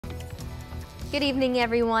Good evening,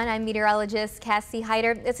 everyone. I'm meteorologist Cassie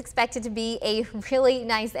Hyder. It's expected to be a really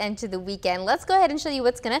nice end to the weekend. Let's go ahead and show you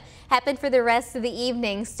what's going to happen for the rest of the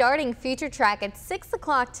evening. Starting future track at 6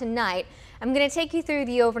 o'clock tonight, I'm going to take you through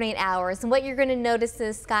the overnight hours, and what you're going to notice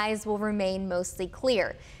is skies will remain mostly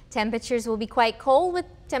clear. Temperatures will be quite cold, with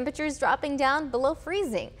temperatures dropping down below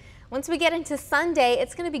freezing. Once we get into Sunday,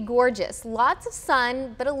 it's going to be gorgeous. Lots of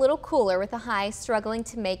sun, but a little cooler, with a high struggling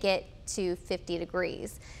to make it to 50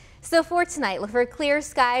 degrees. So for tonight, look for clear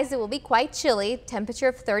skies. It will be quite chilly, temperature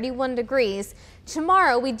of 31 degrees.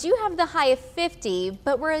 Tomorrow, we do have the high of 50,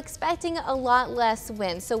 but we're expecting a lot less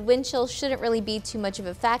wind, so wind chill shouldn't really be too much of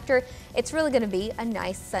a factor. It's really going to be a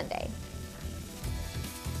nice Sunday.